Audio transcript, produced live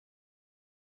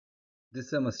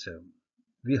This semester,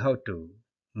 we have to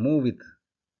move with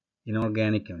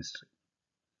inorganic chemistry,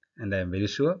 and I am very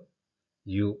sure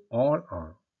you all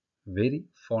are very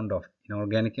fond of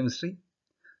inorganic chemistry,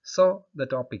 so the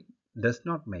topic does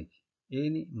not make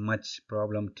any much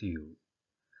problem to you.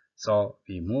 So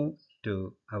we move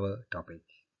to our topic.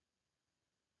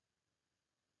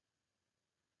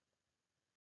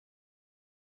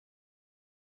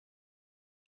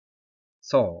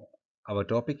 So our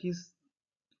topic is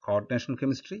coordination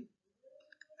chemistry,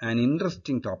 an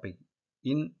interesting topic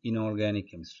in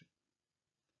inorganic chemistry.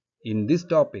 In this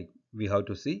topic, we have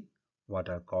to see what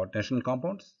are coordination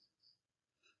compounds,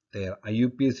 their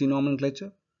IUPAC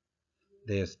nomenclature,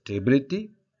 their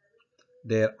stability,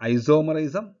 their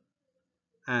isomerism,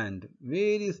 and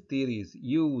various theories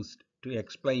used to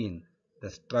explain the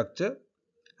structure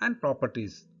and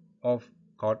properties of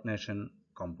coordination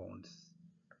compounds.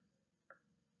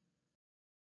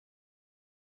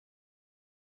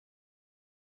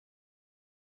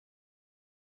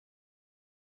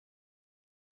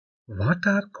 What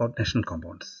are coordination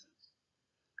compounds?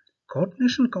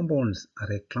 Coordination compounds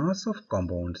are a class of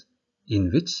compounds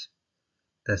in which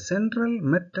the central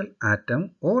metal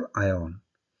atom or ion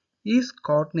is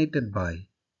coordinated by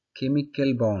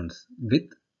chemical bonds with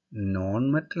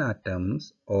non-metal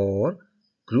atoms or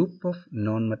group of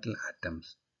non-metal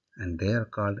atoms, and they are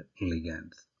called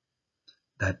ligands.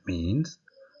 That means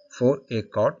for a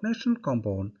coordination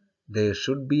compound there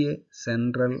should be a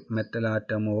central metal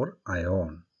atom or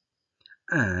ion,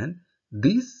 and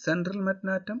this central metal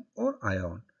atom or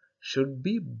ion should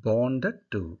be bonded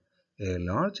to a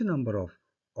large number of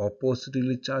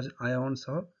oppositely charged ions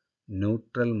or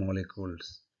neutral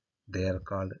molecules. They are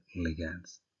called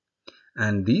ligands.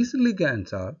 And these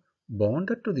ligands are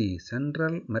bonded to the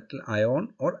central metal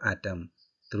ion or atom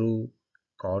through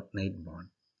coordinate bond.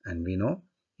 And we know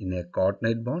in a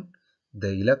coordinate bond, the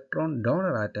electron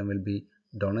donor atom will be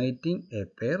donating a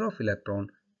pair of electron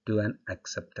to an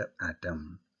acceptor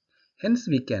atom. Hence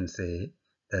we can say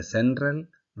the central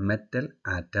metal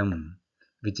atom,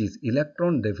 which is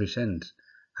electron deficient,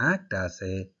 act as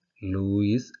a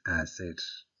Lewis acid.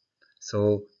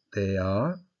 So they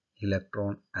are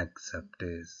electron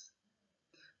acceptors.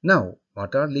 Now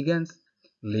what are ligands?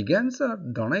 Ligands are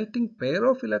donating pair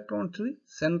of electrons to the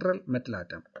central metal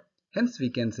atom. Hence we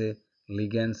can say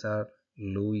ligands are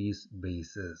Lewis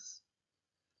bases.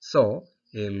 So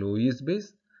a Lewis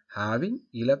base having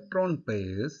electron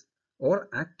pairs or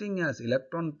acting as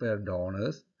electron pair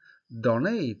donors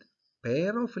donate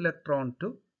pair of electron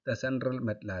to the central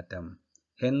metal atom.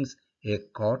 Hence a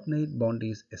coordinate bond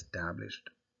is established.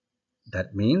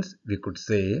 That means we could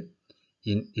say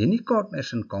in any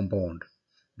coordination compound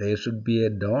there should be a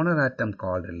donor atom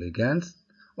called ligands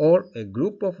or a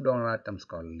group of donor atoms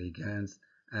called ligands,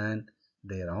 and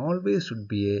there always should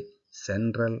be a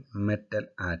central metal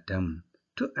atom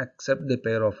to accept the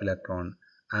pair of electron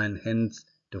and hence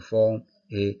to form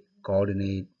a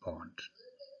coordinate bond.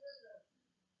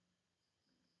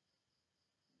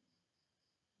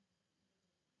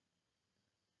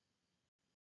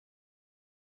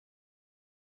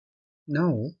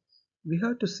 Now we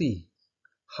have to see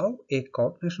how a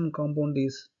coordination compound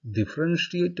is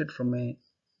differentiated from a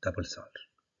double salt.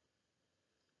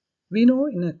 We know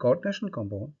in a coordination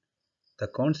compound the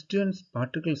constituent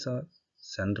particles are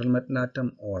central metal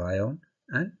atom or ion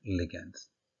and ligands.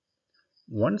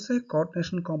 Once a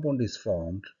coordination compound is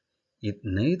formed, it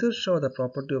neither shows the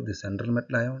property of the central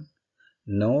metal ion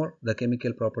nor the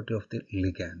chemical property of the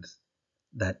ligands.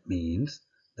 That means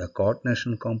the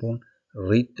coordination compound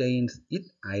retains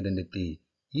its identity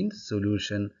in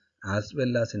solution as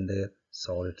well as in their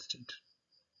solid state.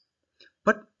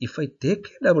 But if I take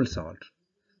a double salt,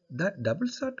 that double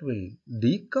salt will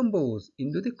decompose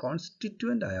into the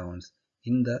constituent ions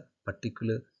in the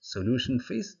particular solution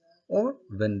phase or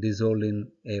when dissolved in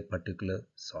a particular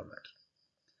solvent.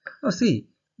 Now see,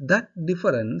 that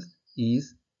difference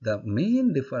is the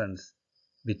main difference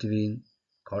between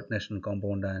coordination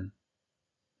compound and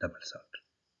double salt.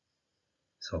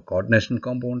 So coordination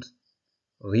compounds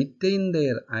retain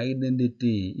their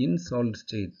identity in solid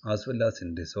state as well as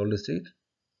in dissolved state,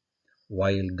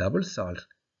 while double salt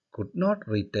could not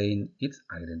retain its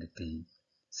identity.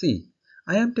 See,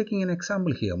 I am taking an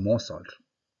example here, more salt.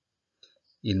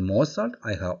 In more salt,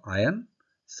 I have iron,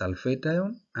 sulfate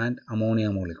ion and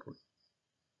ammonia molecule.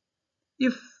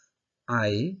 If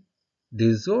I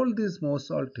dissolve this more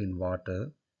salt in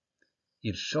water,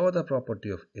 it shows the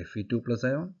property of Fe2 plus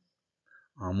ion,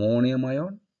 ammonium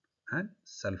ion and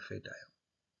sulfate ion.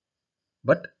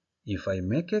 But if I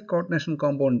make a coordination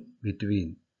compound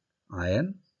between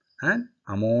iron and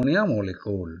ammonia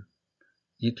molecule,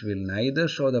 it will neither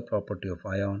show the property of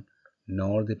ion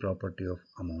nor the property of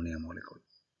ammonia molecule.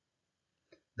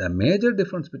 The major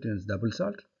difference between double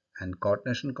salt and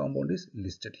coordination compound is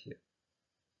listed here.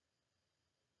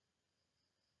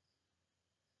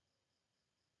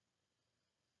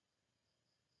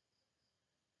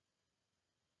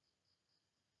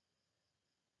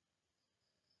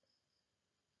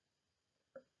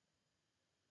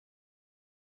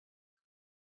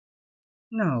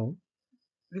 Now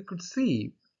we could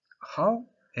see how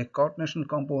a coordination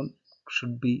compound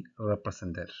should be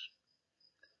represented.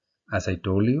 As I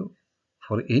told you,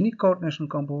 for any coordination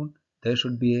compound, there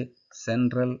should be a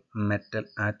central metal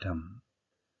atom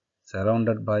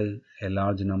surrounded by a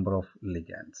large number of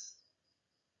ligands.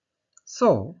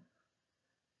 So,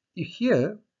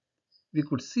 here we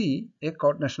could see a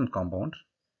coordination compound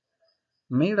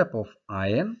made up of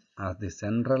iron as the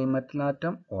central metal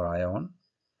atom or ion,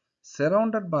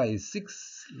 surrounded by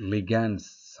 6 ligands,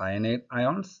 cyanide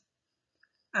ions,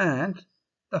 and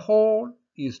the whole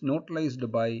is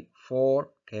neutralized by 4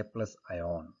 K plus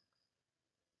ion.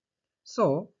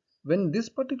 So, when this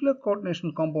particular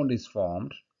coordination compound is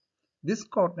formed, this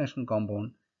coordination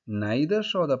compound neither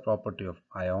show the property of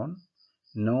ion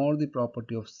nor the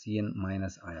property of Cn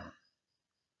minus ion.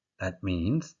 That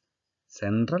means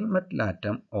central metal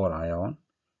atom or ion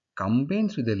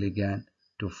combines with the ligand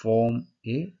to form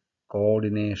a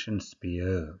coordination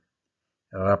sphere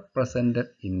represented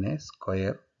in a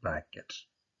square bracket.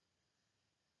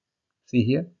 See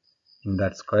here, in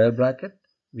that square bracket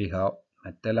we have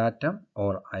metal atom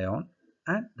or ion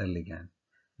and the ligand.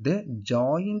 They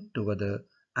join together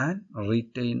and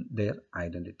retain their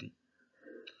identity.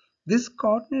 This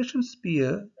coordination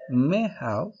sphere may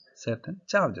have certain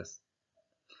charges.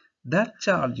 That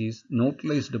charge is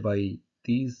neutralized by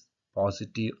these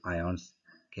positive ions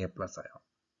K plus ion.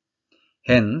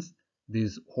 Hence,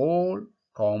 this whole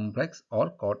complex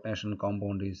or coordination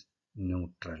compound is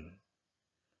neutral.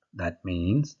 That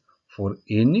means for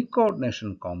any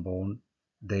coordination compound,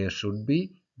 there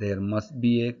must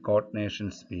be a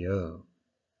coordination sphere,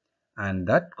 and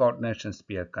that coordination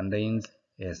sphere contains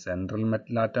a central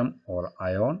metal atom or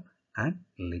ion and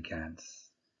ligands.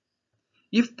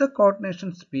 If the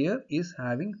coordination sphere is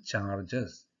having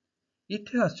charges, it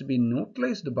has to be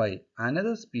neutralized by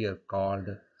another sphere called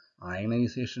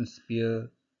ionization sphere,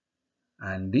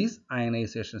 and this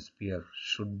ionization sphere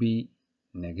should be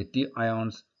negative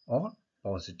ions or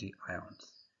positive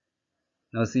ions.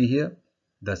 Now see here,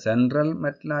 the central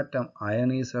metal atom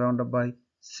ion is surrounded by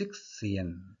 6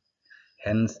 Cn.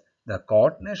 Hence, the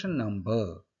coordination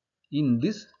number in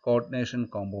this coordination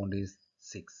compound is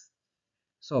 6.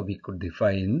 So we could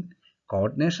define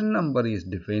coordination number is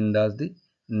defined as the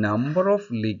number of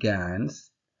ligands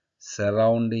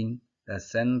surrounding the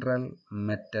central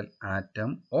metal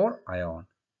atom or ion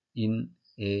in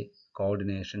a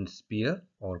coordination sphere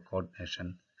or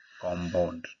coordination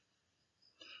compound.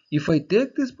 If I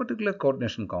take this particular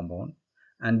coordination compound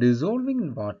and dissolving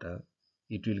in water,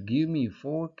 it will give me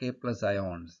 4 K plus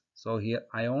ions. So here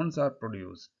ions are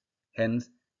produced. Hence,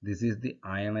 this is the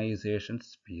ionization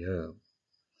sphere.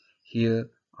 Here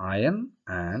iron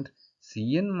and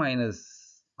Cn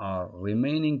minus are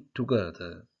remaining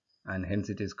together, and hence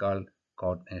it is called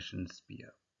coordination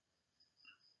sphere.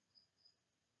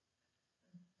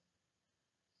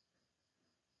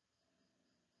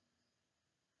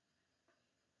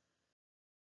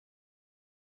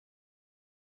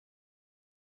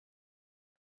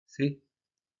 See,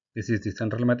 this is the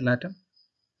central metal atom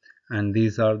and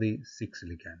these are the 6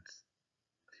 ligands.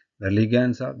 The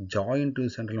ligands are joined to the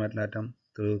central metal atom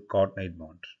through coordinate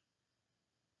bond.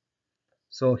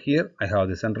 So here I have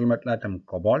the central metal atom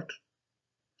cobalt,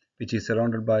 which is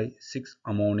surrounded by 6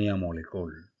 ammonia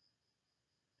molecule.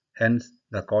 Hence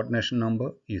the coordination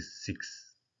number is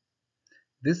 6.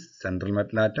 This central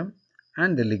metal atom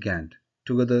and the ligand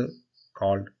together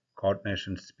called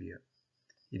coordination sphere.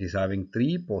 It is having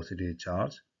 3 positive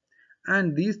charge,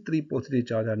 and these 3 positive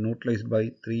charge are neutralized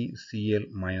by 3 Cl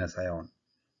minus ion.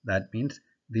 That means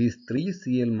these 3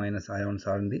 Cl minus ions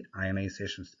are in the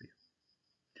ionization sphere.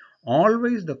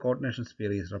 Always the coordination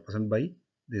sphere is represented by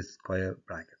this square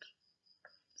bracket.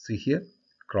 See here,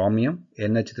 chromium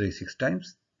NH3 6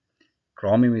 times.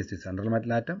 Chromium is the central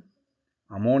metal atom.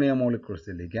 Ammonia molecule is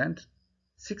the ligand.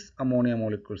 6 ammonia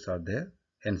molecules are there.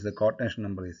 Hence the coordination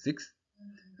number is 6.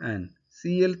 And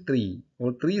Cl3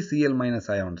 or 3 Cl minus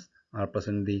ions are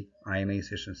present in the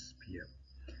ionization sphere.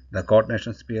 The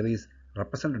coordination sphere is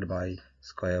represented by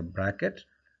square bracket,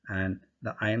 and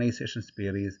the ionization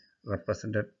sphere is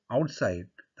represented outside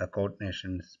the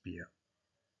coordination sphere.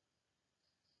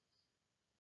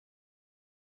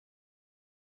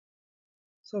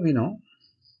 So we know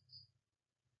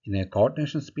in a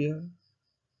coordination sphere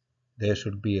there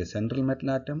should be a central metal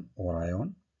atom or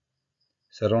ion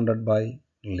surrounded by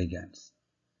ligands.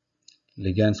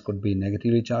 Ligands could be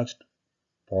negatively charged,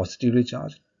 positively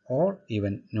charged, or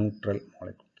even neutral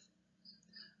molecules.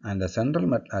 And the central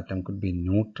metal atom could be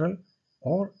neutral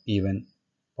or even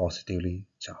positively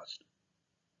charged.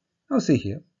 Now see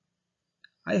here,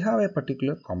 I have a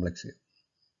particular complex here.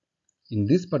 In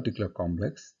this particular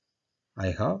complex,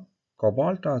 I have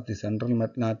cobalt as the central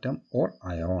metal atom or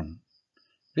ion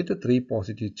with a 3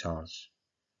 positive charge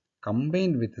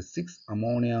combined with 6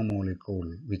 ammonia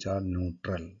molecule which are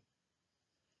neutral.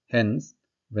 Hence,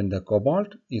 when the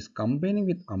cobalt is combining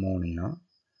with ammonia,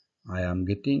 I am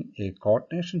getting a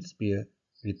coordination sphere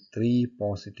with 3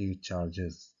 positive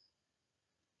charges.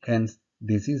 Hence,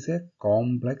 this is a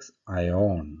complex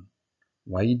ion.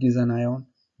 Why it is an ion?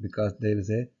 Because there is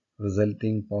a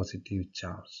resulting positive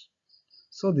charge.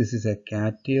 So this is a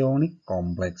cationic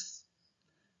complex.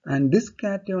 And this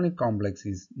cationic complex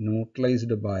is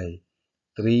neutralized by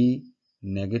 3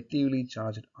 negatively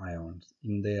charged ions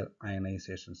in their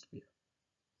ionization sphere.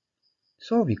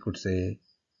 So we could say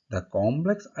the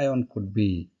complex ion could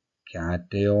be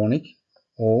cationic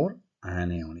or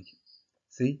anionic.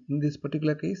 See, in this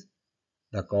particular case,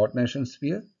 the coordination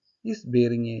sphere is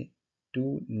bearing a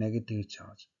 2 negative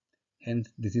charge. Hence,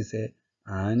 this is a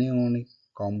anionic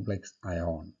complex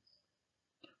ion.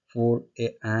 For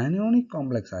a anionic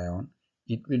complex ion,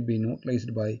 it will be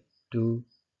neutralized by 2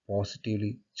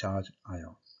 positively charged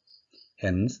ions.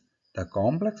 Hence, the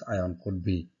complex ion could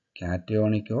be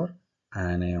cationic or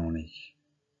anionic.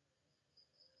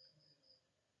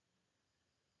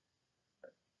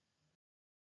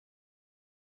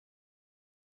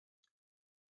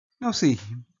 Now see,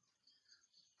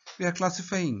 we are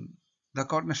classifying the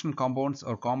coordination compounds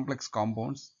or complex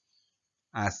compounds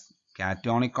as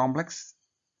cationic complex,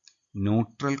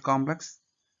 neutral complex,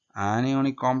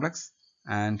 anionic complex,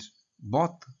 and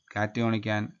both cationic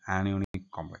and anionic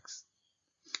complex.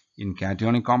 In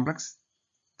cationic complex,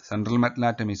 the central metal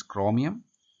atom is chromium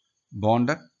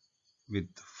bonded with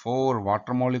 4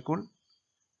 water molecule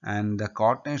and the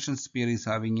coordination sphere is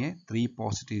having a 3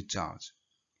 positive charge.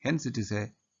 Hence it is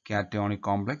a cationic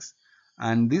complex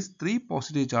and this 3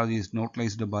 positive charge is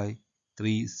neutralized by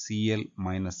 3 Cl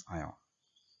minus ion.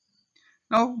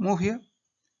 Now move here.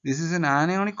 This is an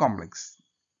anionic complex.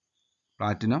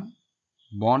 Platinum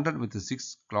bonded with the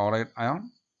 6 chloride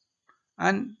ion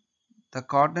and the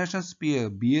coordination sphere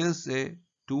bears a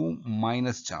 2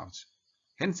 minus charge.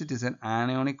 Hence it is an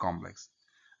anionic complex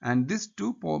and this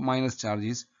 2 minus charge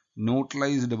is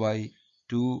neutralized by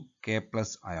 2 K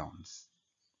plus ions.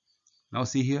 Now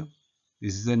see here,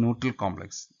 this is a neutral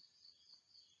complex.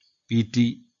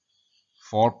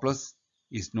 Pt4 plus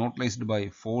is neutralized by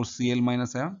 4 Cl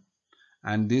minus ion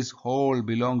and this whole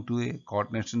belong to a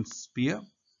coordination sphere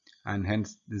and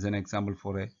hence this is an example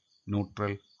for a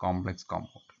neutral complex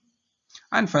compound.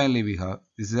 And finally we have,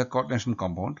 this is a coordination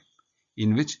compound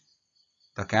in which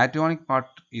the cationic part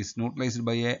is neutralized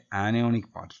by a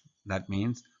anionic part. That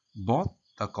means both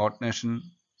the coordination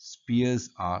spheres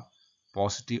are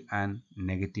positive and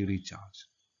negatively charged.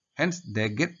 Hence they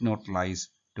get neutralized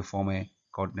to form a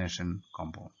coordination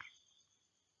compound.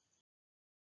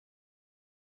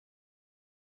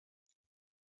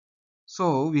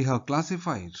 So we have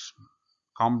classified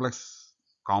complex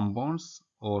compounds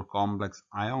or complex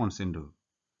ions into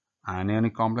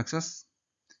anionic complexes,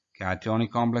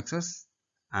 cationic complexes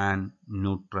and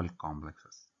neutral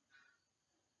complexes.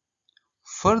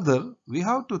 Further, we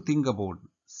have to think about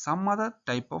some other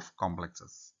type of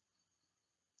complexes.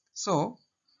 So,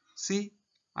 see,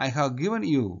 I have given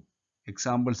you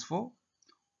examples for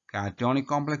cationic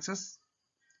complexes,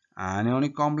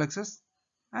 anionic complexes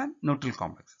and neutral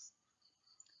complexes.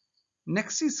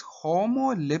 Next is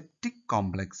homoleptic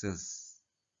complexes.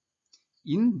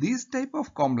 In this type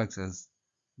of complexes,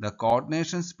 the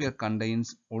coordination sphere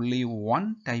contains only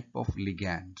one type of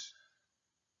ligand.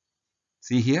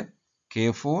 See here,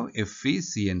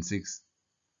 K4FeCN6.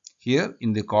 Here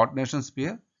in the coordination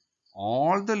sphere,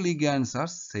 all the ligands are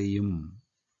same.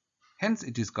 Hence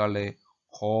it is called a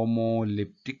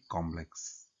homoleptic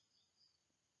complex.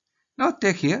 Now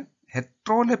take here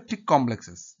heteroleptic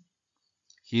complexes.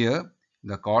 Here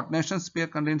the coordination sphere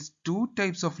contains two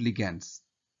types of ligands.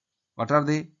 What are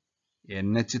they?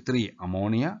 NH3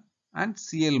 ammonia and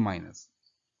Cl minus.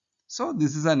 So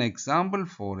this is an example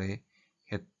for a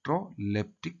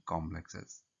heteroleptic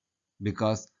complexes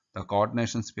because the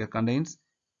coordination sphere contains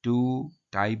two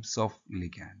types of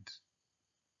ligand.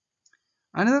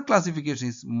 Another classification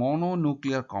is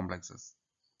mononuclear complexes.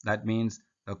 That means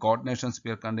the coordination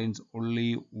sphere contains only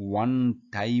one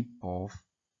type of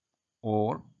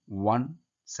or one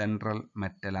central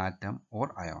metal atom or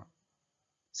ion.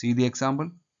 See the example.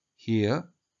 Here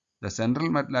the central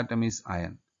metal atom is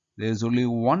iron. There is only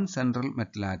one central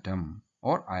metal atom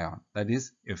or ion, that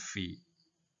is Fe.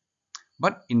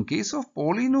 But in case of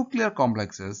polynuclear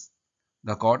complexes,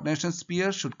 the coordination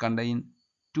sphere should contain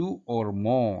two or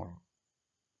more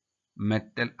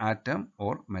metal atom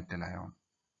or metal ion.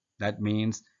 That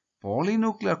means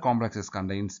polynuclear complexes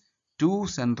contains two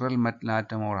central metal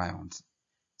atom or ions.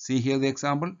 See here the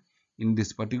example. In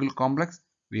this particular complex,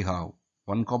 we have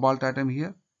one cobalt atom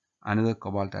here, another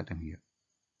cobalt atom here.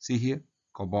 See here,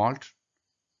 cobalt,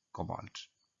 cobalt.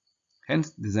 Hence,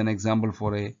 this is an example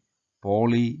for a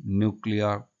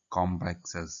polynuclear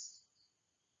complexes.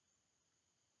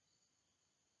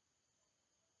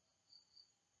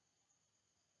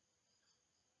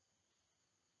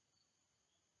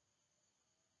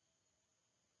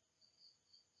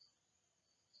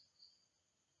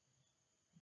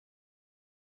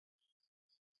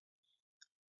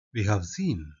 We have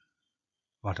seen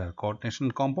what are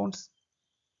coordination compounds,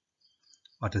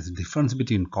 what is the difference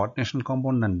between coordination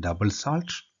compound and double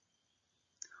salt,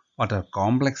 what are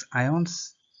complex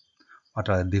ions, what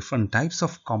are different types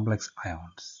of complex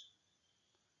ions.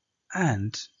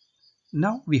 And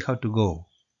now we have to go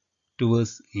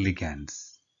towards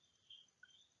ligands.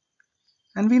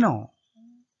 And we know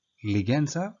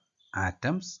ligands are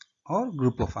atoms or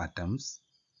group of atoms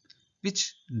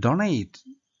which donate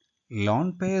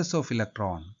lone pairs of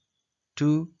electron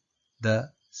to the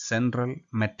central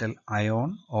metal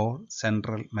ion or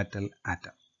central metal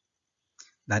atom.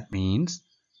 That means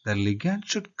the ligand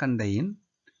should contain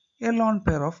a lone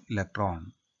pair of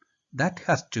electron that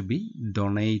has to be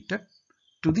donated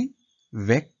to the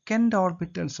vacant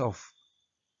orbitals of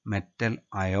metal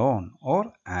ion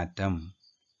or atom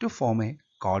to form a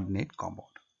coordinate compound.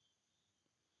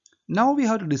 Now we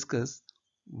have to discuss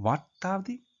what are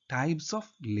the types of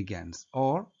ligands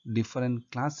or different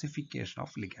classification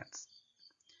of ligands.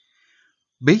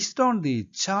 Based on the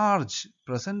charge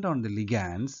present on the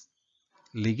ligands,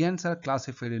 ligands are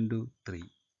classified into three.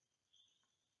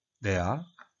 They are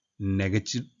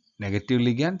negative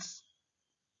ligands,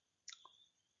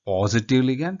 positive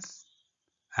ligands,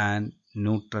 and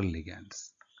neutral ligands.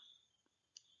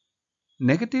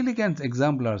 Negative ligands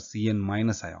example are Cn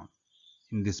minus ion.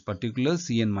 In this particular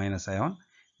Cn minus ion,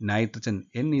 nitrogen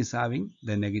N is having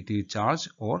the negative charge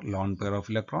or lone pair of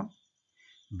electron,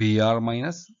 Br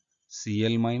minus,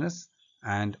 Cl minus,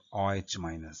 and OH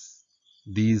minus.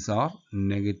 These are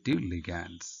negative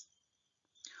ligands.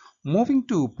 Moving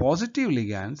to positive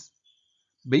ligands,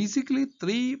 basically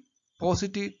three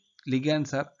positive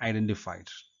ligands are identified.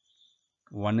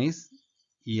 One is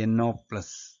NO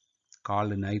plus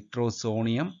called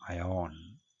nitrosonium ion.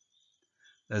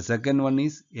 The second one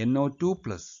is NO2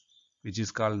 plus which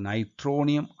is called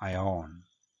nitronium ion.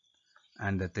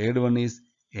 And the third one is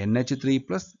NH3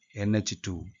 plus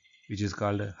NH2 which is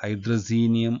called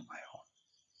hydrazinium ion.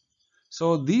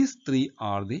 So these three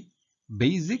are the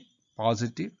basic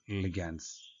positive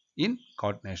ligands in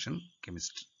coordination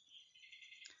chemistry.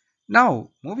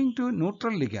 Now moving to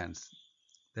neutral ligands,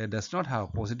 they does not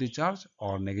have positive charge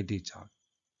or negative charge.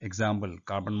 Example,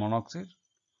 carbon monoxide,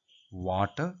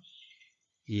 water,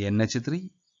 NH3,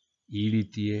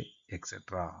 EDTA,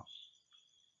 etc.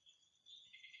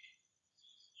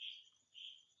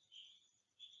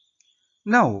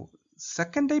 Now,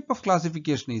 second type of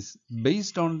classification is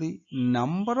based on the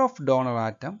number of donor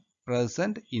atom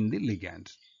present in the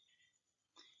ligand.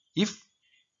 If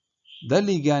the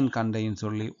ligand contains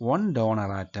only one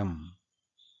donor atom,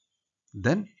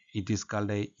 then it is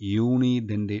called a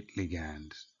unidentate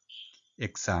ligand.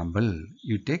 Example,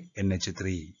 you take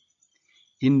NH3.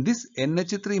 In this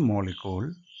NH3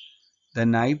 molecule, the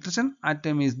nitrogen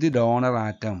atom is the donor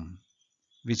atom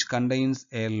which contains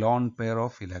a lone pair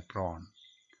of electron.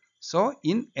 So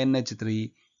in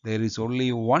NH3 there is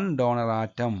only one donor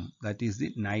atom, that is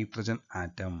the nitrogen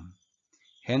atom.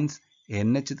 Hence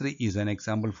NH3 is an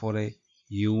example for a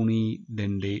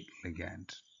unidentate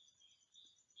ligand.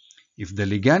 If the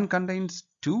ligand contains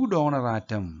two donor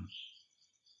atoms,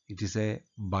 it is a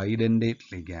bidentate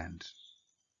ligand.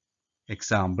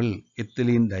 Example,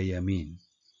 ethylene diamine.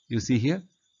 You see here,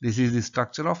 this is the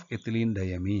structure of ethylene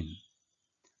diamine.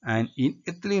 And in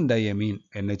ethylene diamine,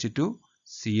 NH2,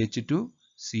 CH2,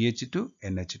 CH2,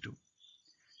 NH2.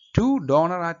 Two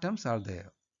donor atoms are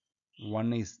there.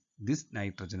 One is this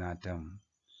nitrogen atom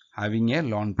having a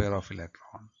lone pair of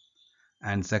electron.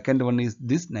 And second one is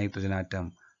this nitrogen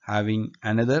atom having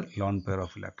another lone pair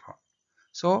of electron.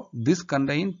 So this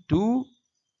contains two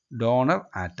donor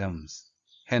atoms.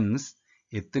 Hence,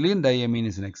 ethylene diamine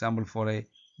is an example for a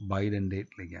bidentate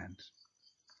ligand.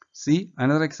 See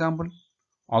another example,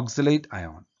 oxalate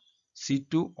ion,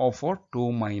 C2O4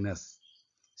 2-.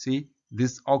 See,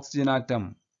 this oxygen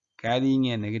atom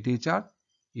carrying a negative charge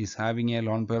is having a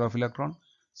lone pair of electron.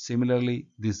 Similarly,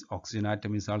 this oxygen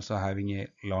atom is also having a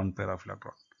lone pair of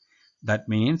electron. That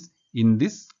means in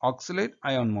this oxalate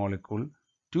ion molecule,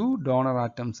 two donor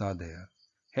atoms are there.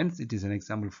 Hence, it is an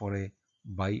example for a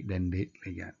bidentate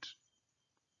ligand.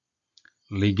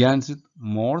 Ligands with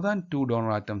more than two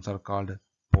donor atoms are called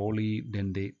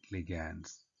polydentate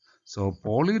ligands. So,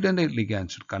 polydentate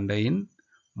ligands should contain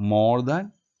more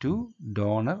than two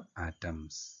donor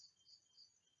atoms.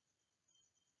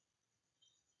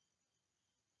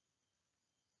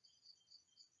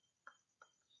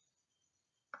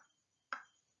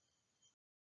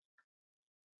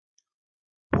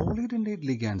 Polydentate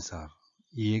ligands are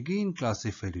again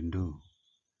classified into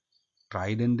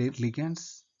tridentate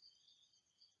ligands,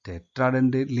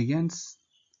 tetradentate ligands,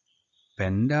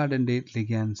 pentadentate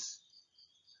ligands,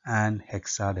 and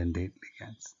hexadentate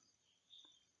ligands.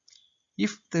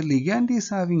 If the ligand is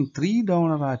having three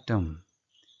donor atoms,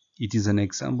 it is an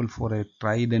example for a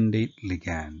tridentate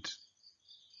ligand.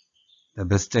 The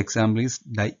best example is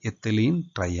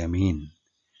diethylene triamine,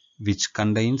 which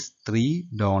contains three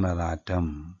donor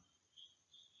atoms.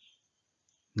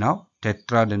 Now,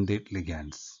 tetradentate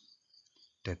ligands.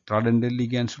 Tetradentate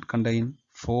ligands should contain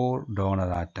four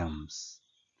donor atoms.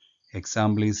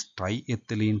 Example is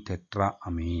triethylene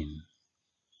tetraamine.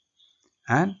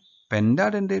 And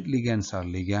pentadentate ligands are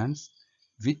ligands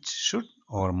which should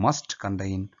or must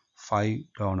contain five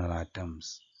donor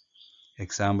atoms.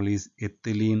 Example is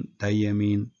ethylene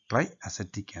diamine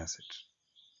triacetic acid.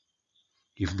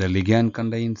 If the ligand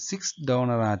contains six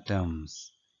donor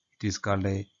atoms, it is called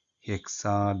a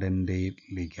hexadentate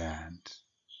ligand.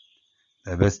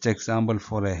 The best example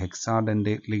for a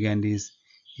hexadentate ligand is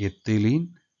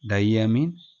ethylene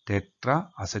diamine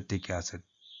tetraacetic acid,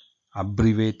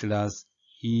 abbreviated as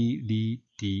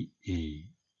EDTA.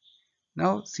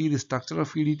 Now see the structure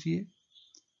of EDTA.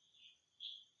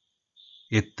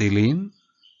 Ethylene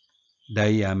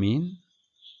diamine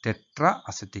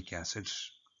tetraacetic acid.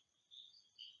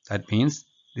 That means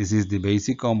this is the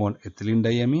basic compound ethylene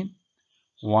diamine.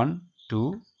 1,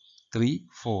 2, 3,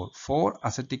 4. 4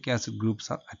 acetic acid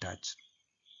groups are attached.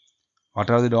 What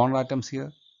are the donor atoms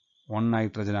here? One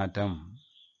nitrogen atom,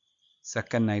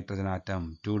 second nitrogen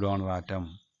atom, two donor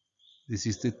atom. This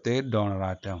is the third donor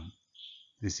atom.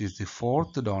 This is the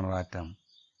fourth donor atom.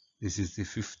 This is the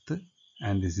fifth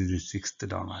and this is the sixth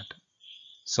donor atom.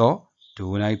 So,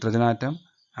 two nitrogen atom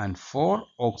and four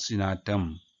oxygen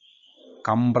atom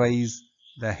comprise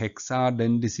the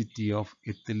hexadenticity of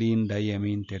ethylene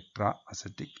diamine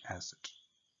tetraacetic acid.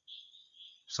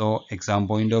 So, exam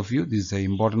point of view, this is an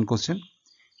important question.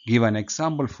 Give an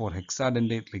example for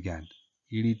hexadentate ligand.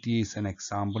 EDTA is an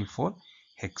example for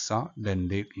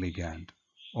hexadentate ligand.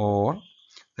 Or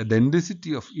the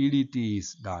density of EDTA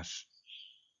is dash.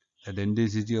 The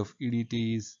density of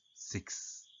EDTA is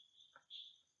 6.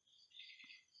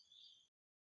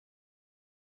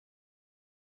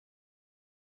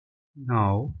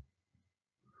 Now,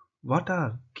 what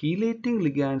are chelating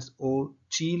ligands or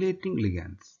chelating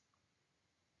ligands?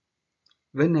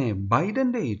 When a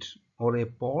bidentate or a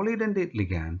polydentate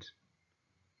ligand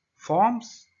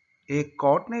forms a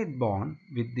coordinate bond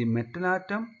with the metal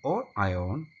atom or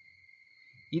ion,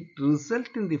 it results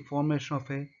in the formation of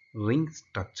a ring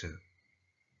structure.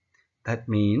 That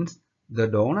means the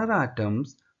donor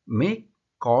atoms make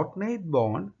coordinate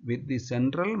bond with the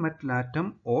central metal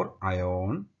atom or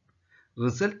ion,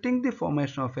 resulting the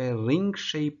formation of a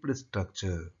ring-shaped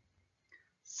structure.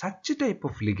 Such type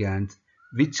of ligands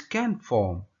which can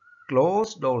form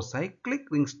closed or cyclic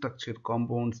ring structure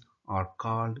compounds are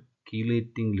called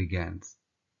chelating ligands,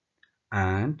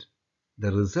 and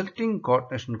the resulting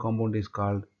coordination compound is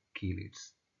called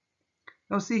chelates.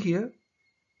 Now see here,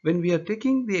 when we are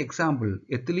taking the example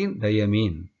ethylene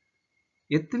diamine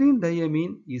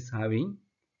is having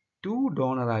two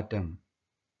donor atom,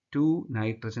 two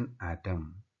nitrogen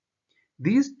atom.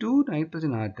 These two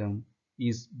nitrogen atom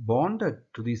is bonded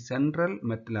to the central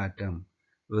metal atom,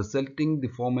 resulting the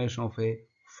formation of a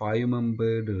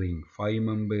five-membered ring.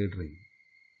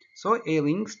 So a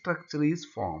ring structure is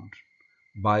formed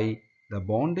by the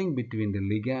bonding between the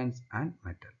ligands and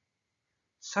metal.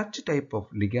 Such type of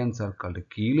ligands are called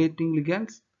chelating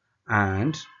ligands,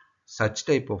 and such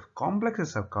type of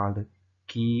complexes are called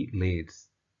chelates.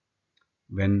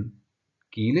 When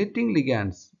chelating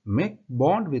ligands make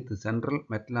bond with the central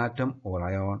metal atom or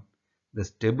ion, the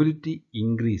stability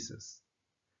increases.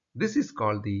 This is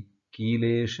called the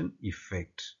chelation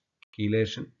effect.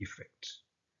 Chelation effect.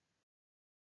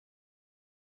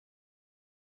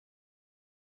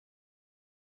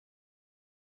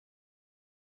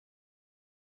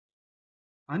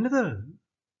 Another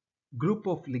group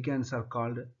of ligands are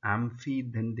called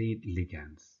amphidentate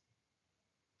ligands.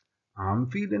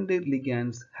 Amphidentate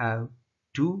ligands have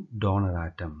two donor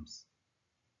atoms,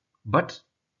 but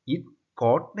it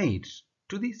coordinates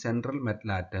to the central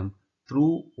metal atom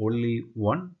through only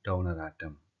one donor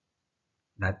atom.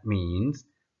 That means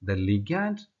the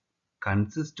ligand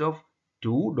consists of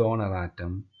two donor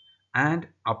atoms and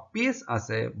appears as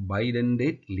a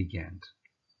bidentate ligand.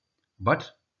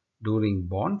 But during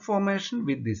bond formation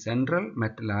with the central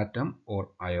metal atom or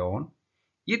ion,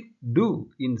 it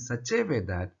do in such a way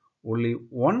that only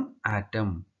one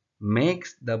atom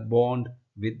makes the bond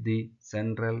with the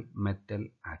central metal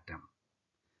atom.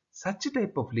 Such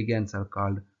type of ligands are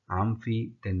called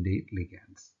amphidentate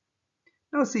ligands.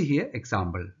 Now see here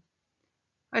example.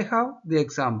 I have the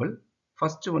example.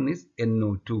 First one is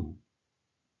NO2.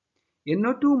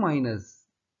 NO2 minus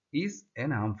is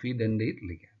an amphidentate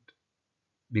ligand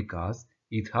because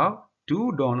it have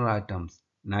two donor atoms,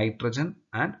 nitrogen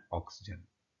and oxygen.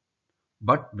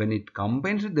 But when it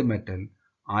combines with the metal,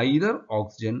 either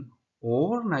oxygen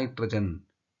or nitrogen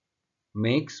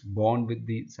makes bond with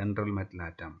the central metal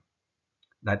atom.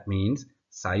 That means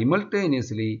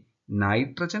simultaneously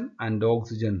nitrogen and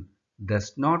oxygen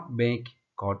does not make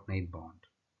coordinate bond.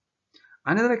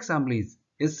 Another example is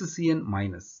SCN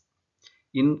minus.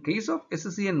 In case of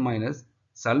SCN minus,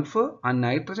 sulfur and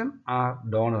nitrogen are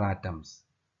donor atoms,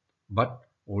 but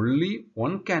only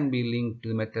one can be linked to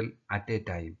the metal at a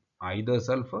time, either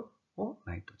sulfur or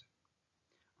nitrogen.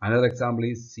 Another example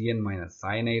is Cn minus,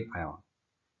 cyanide ion.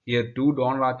 Here two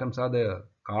donor atoms are there,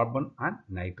 carbon and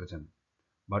nitrogen,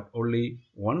 but only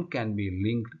one can be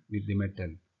linked with the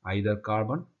metal, either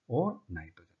carbon or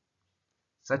nitrogen.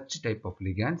 Such type of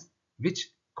ligands which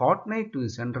coordinate to the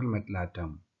central metal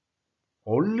atom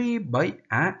only by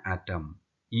an atom,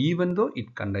 even though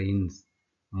it contains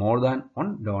more than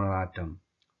one donor atom,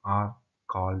 are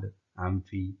called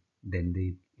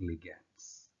amphidentate ligands.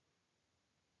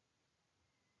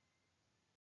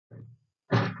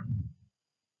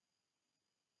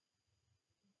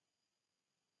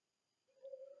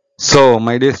 So,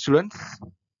 my dear students,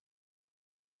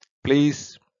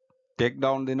 please take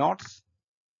down the notes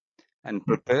and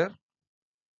prepare.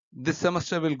 This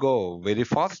semester will go very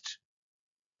fast,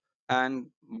 and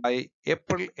by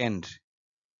April end,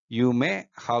 you may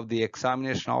have the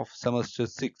examination of semester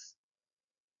 6.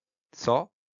 So,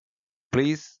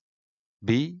 please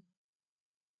be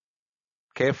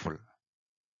careful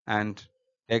and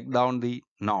take down the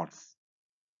notes.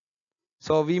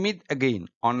 So we meet again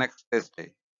on next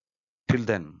Thursday. Till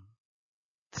then,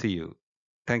 see you.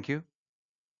 Thank you.